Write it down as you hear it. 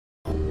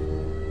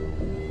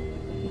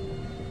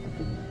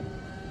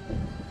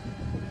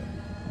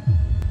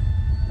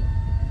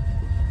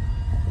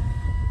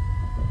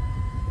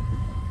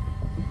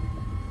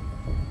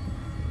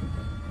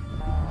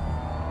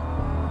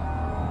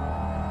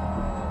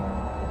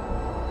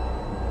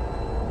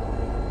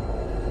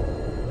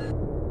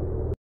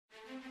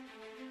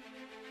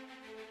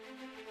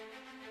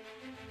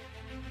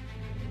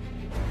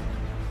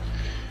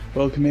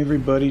Welcome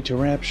everybody to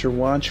Rapture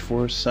Watch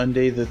for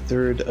Sunday the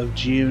 3rd of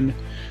June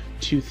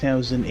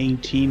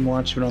 2018.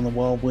 Watchman on the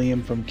Wall,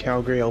 William from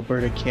Calgary,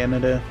 Alberta,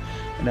 Canada.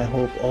 And I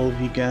hope all of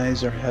you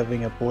guys are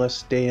having a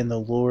blessed day in the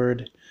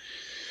Lord.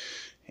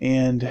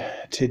 And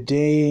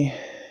today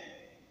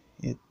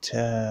it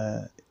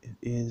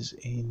is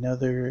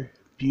another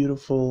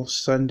beautiful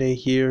Sunday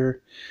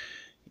here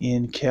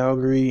in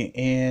Calgary.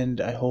 And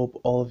I hope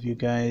all of you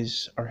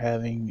guys are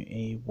having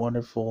a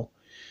wonderful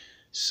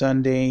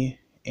Sunday.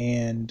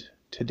 And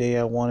today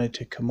I wanted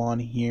to come on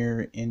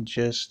here and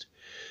just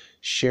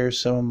share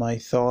some of my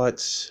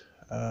thoughts,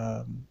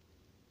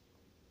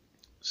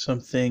 some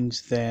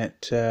things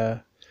that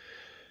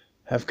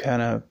have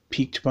kind of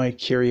piqued my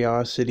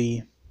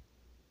curiosity,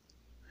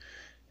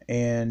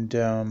 and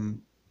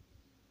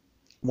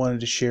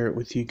wanted to share it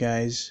with you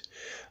guys.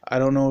 I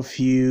don't know if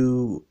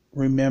you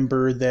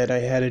remember that I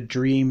had a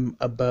dream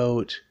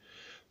about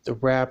the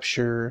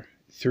rapture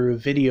through a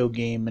video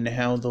game and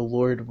how the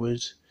Lord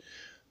was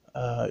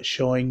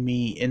showing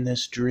me in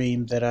this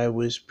dream that I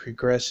was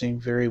progressing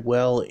very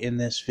well in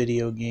this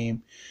video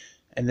game,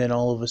 and then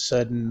all of a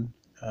sudden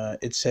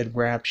it said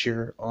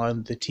Rapture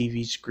on the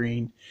TV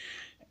screen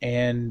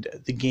and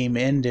the game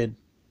ended,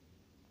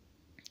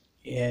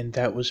 and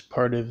that was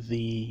part of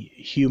the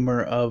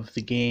humor of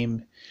the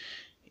game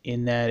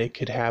in that it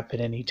could happen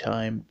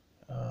anytime.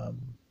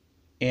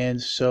 And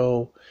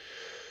so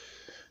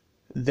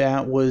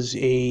that was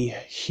a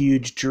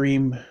huge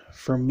dream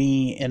for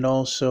me. And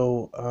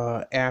also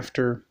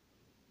after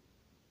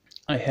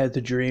I had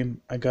the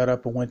dream, I got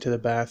up and went to the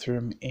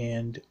bathroom,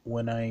 and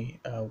when I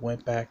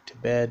went back to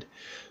bed,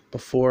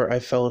 before I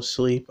fell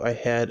asleep, I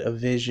had a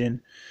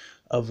vision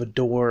of a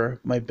door,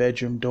 my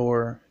bedroom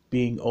door,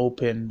 being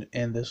opened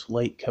and this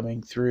light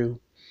coming through.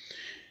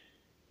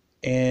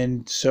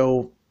 And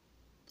so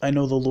I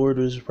know the Lord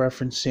was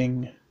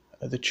referencing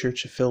the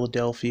Church of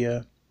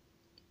Philadelphia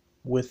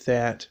with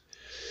that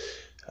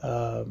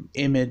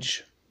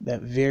image,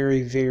 that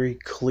very, very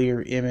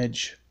clear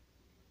image.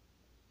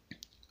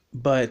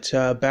 But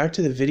back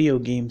to the video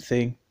game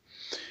thing.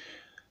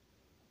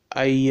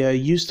 I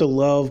used to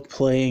love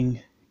playing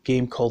a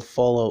game called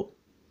Fallout.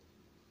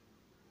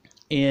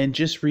 And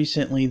just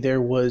recently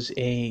there was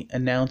a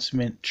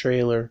announcement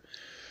trailer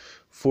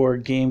for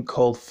a game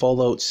called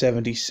Fallout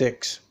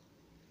 76.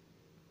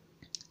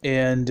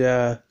 And,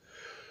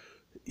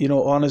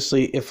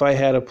 honestly, if I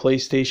had a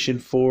PlayStation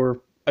 4,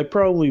 I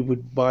probably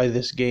would buy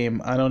this game.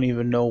 I don't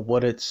even know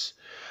what it's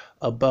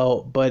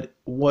about. But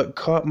what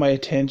caught my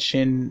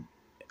attention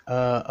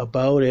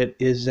about it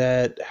is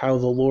that how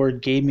the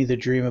Lord gave me the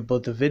dream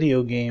about the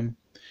video game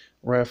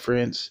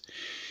reference.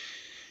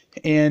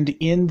 And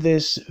in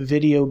this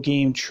video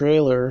game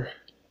trailer,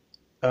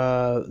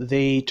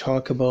 they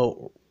talk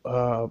about,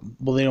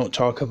 they don't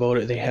talk about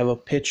it. They have a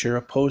picture,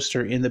 a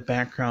poster in the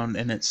background,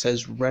 and it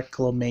says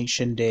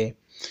Reclamation Day.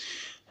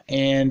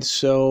 And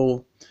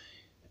so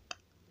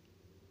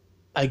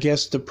I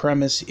guess the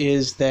premise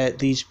is that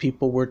these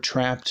people were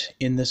trapped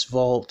in this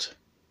vault,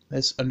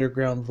 this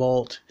underground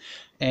vault,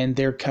 and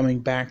they're coming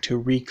back to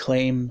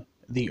reclaim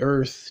the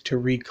earth, to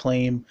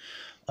reclaim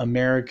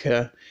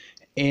America.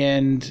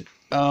 And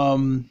I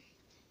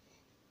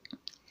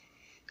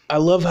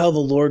love how the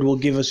Lord will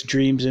give us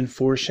dreams and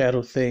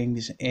foreshadow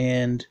things,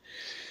 and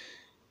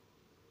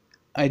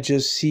I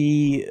just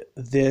see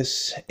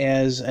this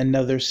as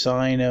another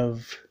sign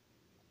of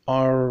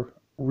our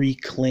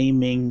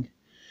reclaiming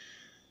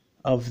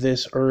of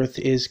this earth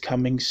is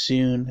coming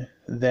soon,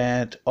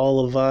 that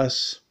all of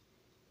us,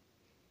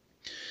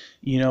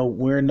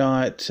 we're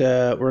not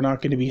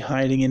going to be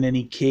hiding in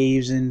any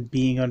caves and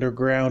being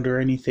underground or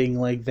anything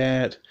like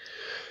that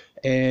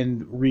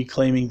and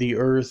reclaiming the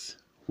earth.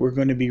 We're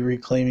going to be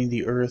reclaiming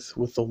the earth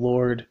with the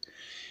Lord.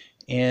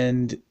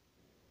 And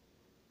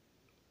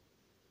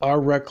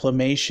our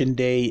reclamation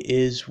day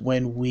is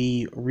when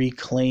we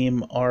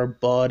reclaim our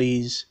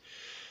bodies,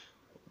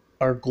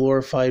 our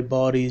glorified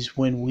bodies,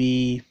 when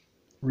we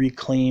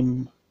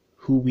reclaim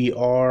who we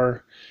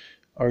are,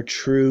 our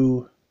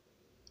true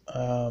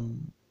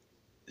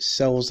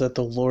selves that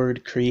the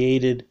Lord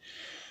created,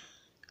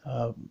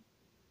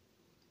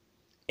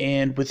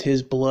 and with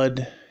His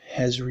blood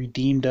has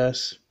redeemed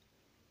us.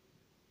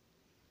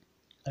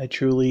 I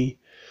truly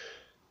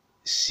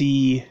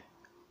see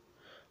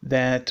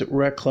that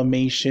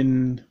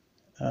Reclamation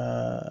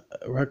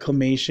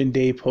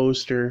Day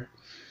poster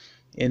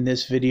in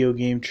this video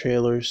game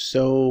trailer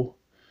so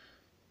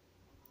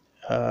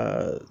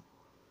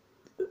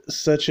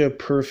such a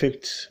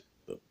perfect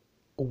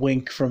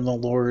wink from the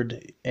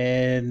Lord,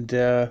 and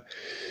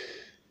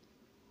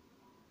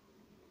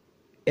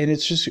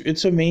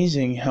it's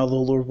amazing how the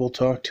Lord will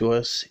talk to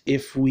us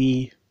if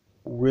we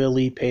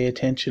really pay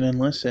attention and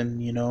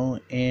listen,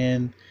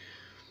 and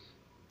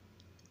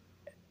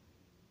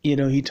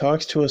He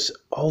talks to us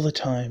all the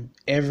time,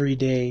 every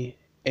day,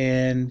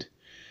 and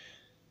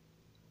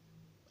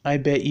I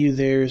bet you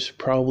there's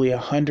probably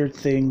 100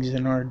 things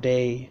in our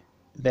day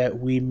that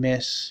we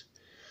miss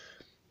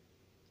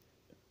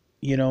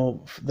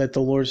that the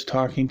Lord's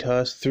talking to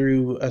us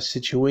through a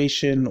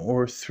situation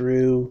or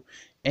through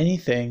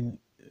anything,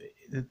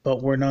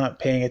 but we're not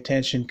paying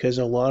attention because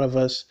a lot of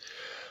us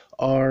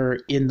are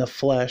in the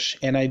flesh.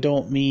 And I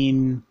don't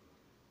mean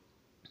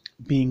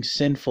being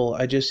sinful,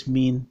 I just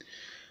mean,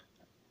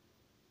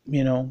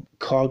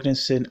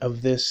 cognizant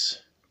of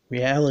this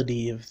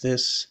reality, of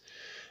this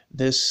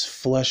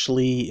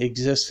fleshly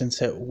existence,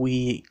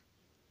 that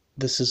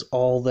this is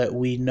all that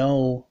we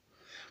know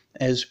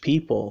as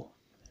people,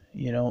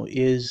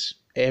 is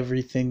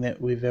everything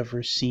that we've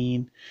ever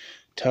seen,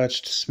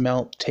 touched,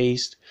 smelt,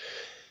 taste.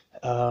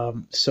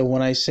 So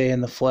when I say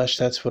in the flesh,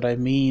 that's what I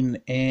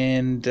mean.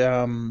 And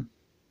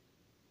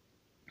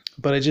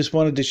but I just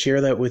wanted to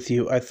share that with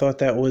you. I thought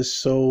that was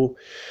so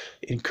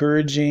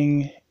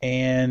encouraging,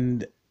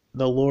 and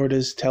the Lord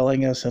is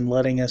telling us and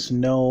letting us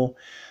know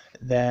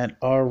that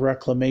our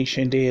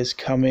reclamation day is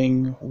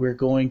coming. We're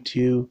going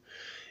to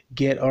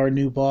get our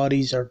new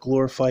bodies, our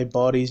glorified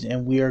bodies,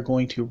 and we are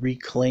going to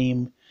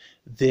reclaim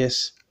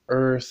this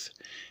earth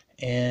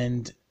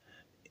and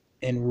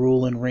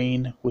rule and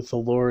reign with the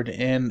Lord.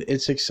 And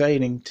it's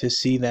exciting to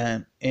see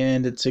that.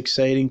 And it's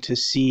exciting to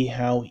see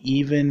how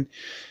even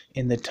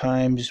in the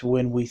times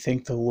when we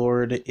think the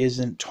Lord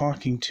isn't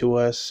talking to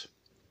us,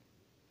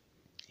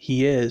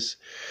 He is.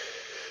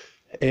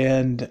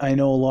 And I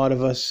know a lot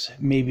of us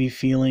may be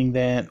feeling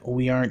that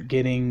we aren't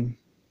getting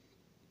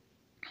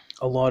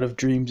a lot of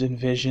dreams and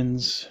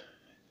visions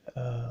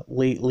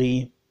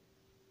lately.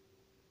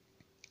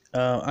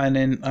 And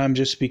then I'm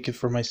just speaking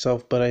for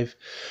myself, but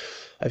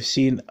I've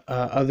seen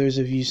others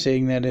of you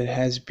saying that it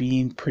has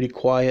been pretty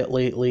quiet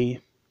lately,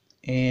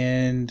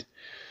 and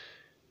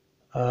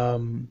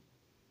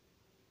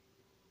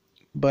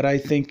but I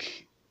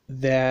think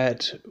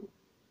that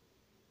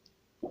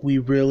we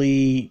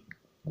really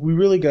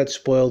got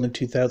spoiled in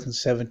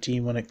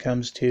 2017 when it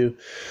comes to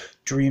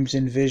dreams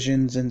and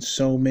visions, and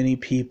so many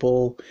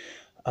people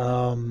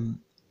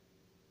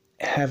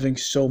having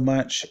so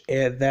much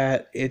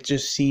that it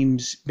just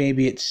seems,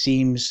 maybe it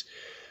seems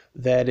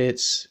that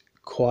it's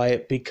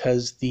quiet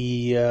because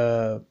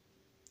the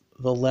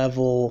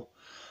level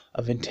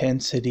of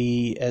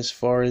intensity as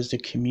far as the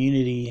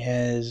community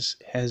has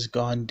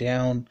gone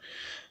down.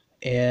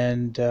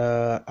 And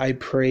I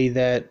pray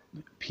that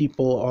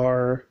people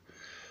are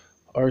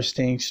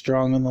staying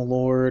strong in the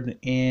Lord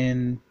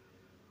and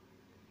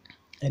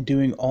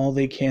doing all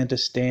they can to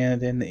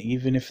stand, and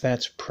even if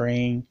that's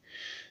praying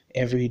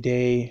every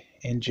day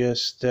and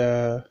just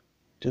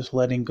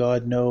letting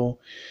God know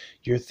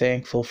you're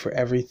thankful for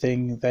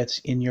everything that's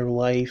in your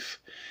life,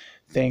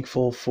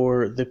 thankful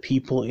for the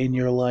people in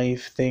your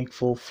life,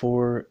 thankful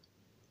for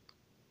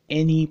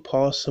any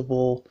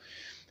possible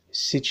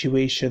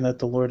situation that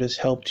the Lord has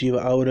helped you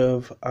out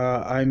of.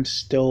 I'm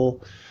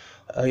still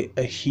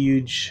a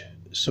huge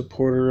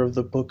supporter of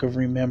the Book of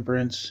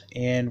Remembrance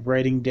and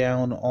writing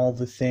down all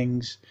the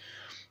things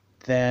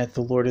that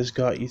the Lord has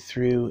got you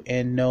through,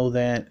 and know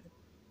that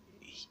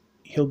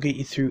He'll get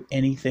you through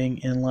anything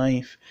in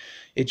life.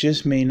 It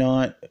just may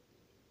not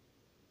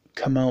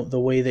come out the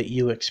way that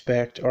you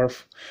expect.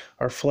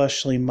 Our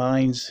fleshly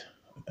minds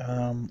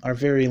are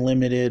very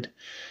limited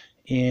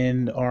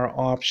in our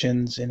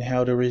options and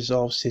how to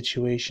resolve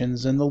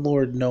situations, and the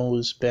Lord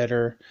knows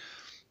better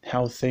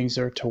how things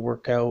are to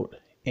work out.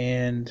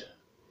 And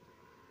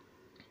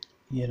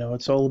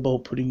it's all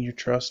about putting your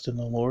trust in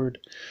the Lord,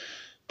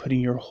 putting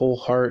your whole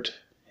heart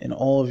and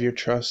all of your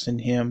trust in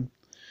Him,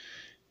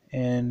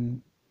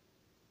 and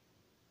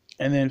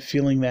then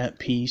feeling that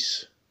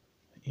peace.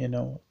 you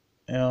know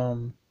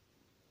um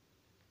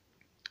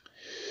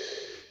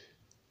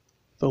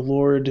the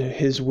Lord,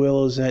 His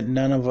will is that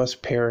none of us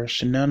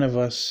perish, none of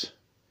us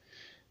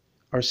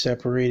are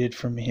separated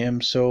from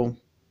Him. So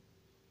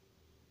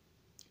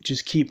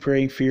just keep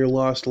praying for your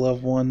lost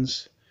loved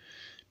ones.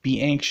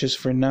 Be anxious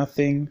for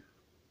nothing,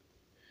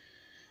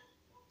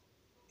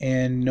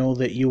 and know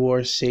that you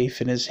are safe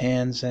in His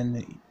hands,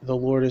 and the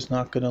Lord is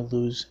not going to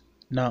lose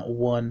not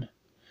one.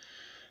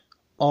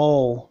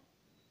 All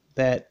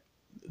that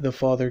the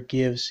Father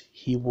gives,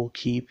 He will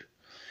keep.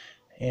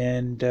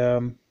 And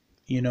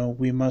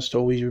we must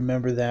always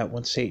remember that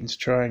when Satan's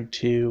trying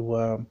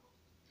to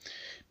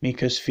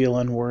make us feel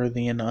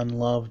unworthy and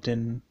unloved,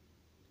 and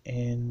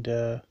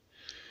the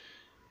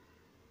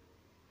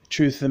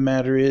truth of the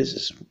matter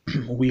is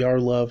we are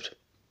loved.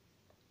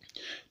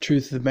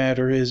 Truth of the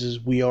matter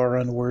is we are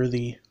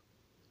unworthy.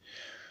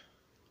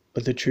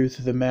 But the truth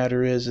of the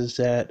matter is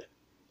that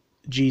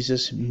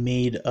Jesus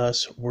made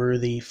us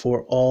worthy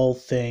for all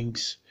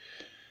things,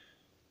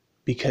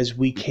 because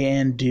we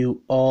can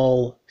do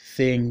all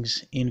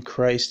things in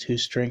Christ who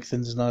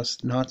strengthens us,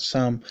 not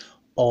some,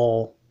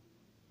 all.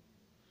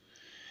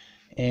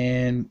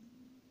 And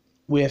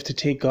we have to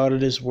take God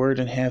at His word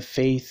and have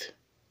faith,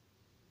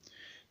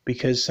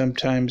 because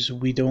sometimes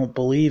we don't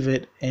believe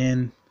it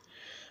and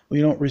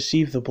we don't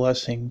receive the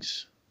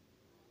blessings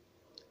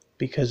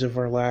because of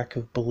our lack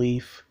of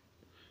belief,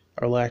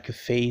 our lack of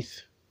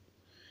faith.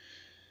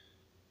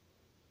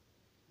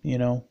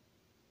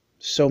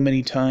 So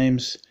many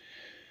times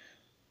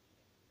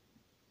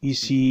you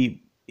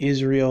see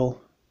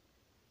Israel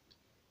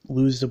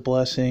lose the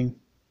blessing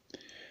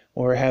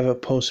or have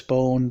it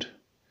postponed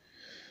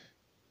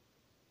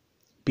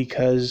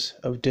because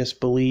of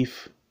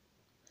disbelief.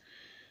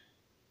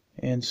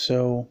 And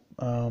so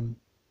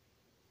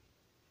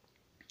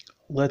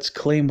let's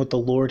claim what the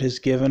Lord has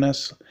given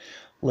us.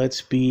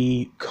 Let's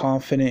be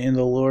confident in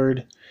the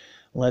Lord.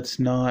 Let's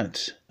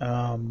not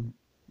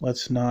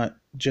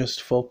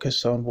just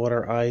focus on what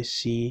our eyes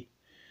see.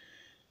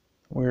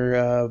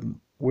 We're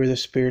the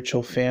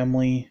spiritual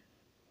family.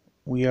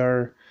 We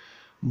are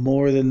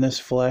more than this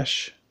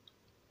flesh,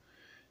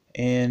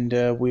 and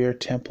we are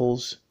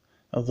temples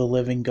of the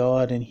living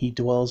God, and He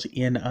dwells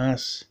in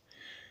us.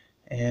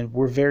 And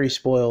we're very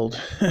spoiled,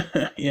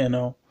 you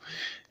know,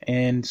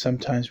 and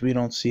sometimes we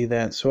don't see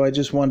that. So I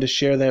just wanted to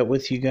share that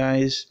with you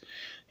guys,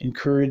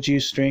 encourage you,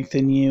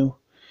 strengthen you,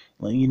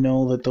 let you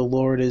know that the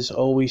Lord is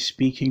always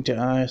speaking to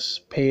us.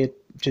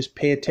 Just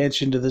pay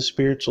attention to the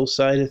spiritual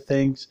side of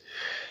things,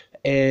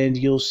 and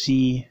you'll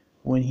see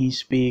when He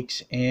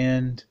speaks,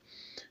 and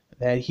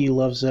that He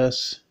loves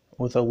us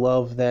with a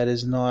love that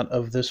is not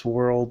of this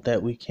world,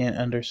 that we can't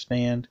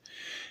understand.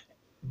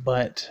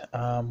 But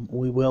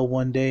we will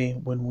one day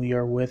when we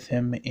are with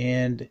Him,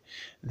 and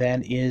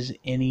that is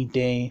any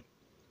day.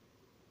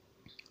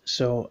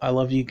 So I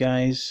love you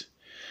guys.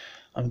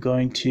 I'm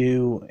going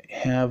to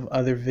have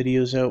other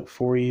videos out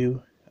for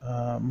you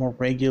more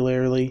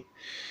regularly,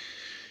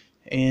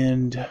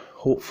 and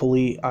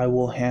hopefully I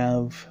will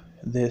have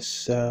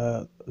this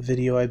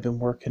video I've been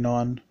working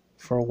on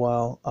for a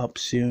while up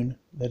soon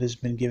that has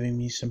been giving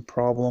me some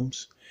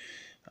problems.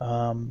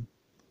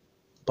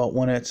 But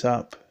when it's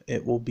up,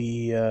 it'll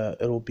be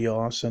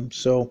awesome.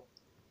 So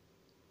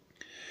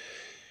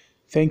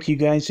thank you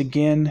guys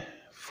again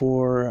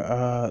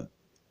for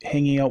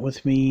hanging out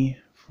with me,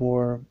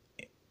 for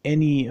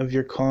any of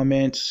your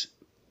comments,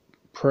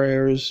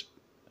 prayers.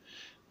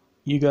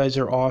 You guys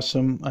are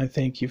awesome. I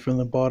thank you from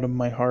the bottom of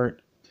my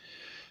heart.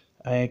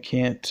 I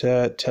can't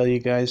tell you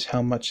guys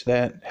how much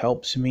that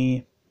helps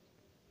me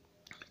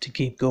to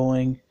keep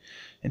going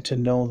and to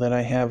know that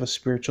I have a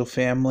spiritual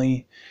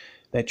family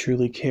that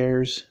truly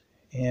cares.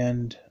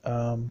 And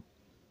no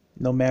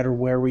matter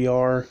where we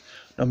are,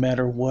 no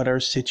matter what our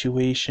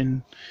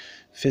situation,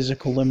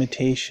 physical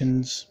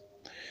limitations,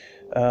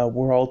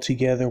 we're all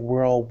together.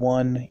 We're all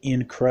one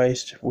in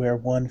Christ. We're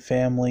one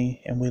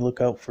family, and we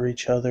look out for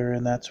each other.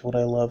 And that's what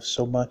I love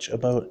so much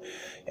about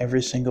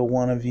every single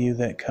one of you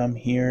that come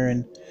here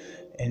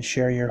and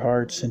share your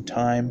hearts and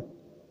time.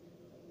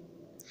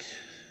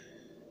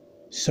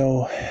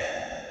 So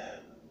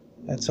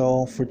that's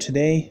all for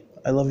today.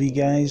 I love you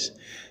guys.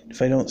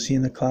 If I don't see you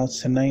in the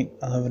clouds tonight,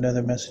 I'll have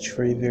another message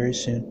for you very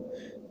soon.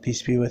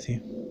 Peace be with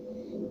you.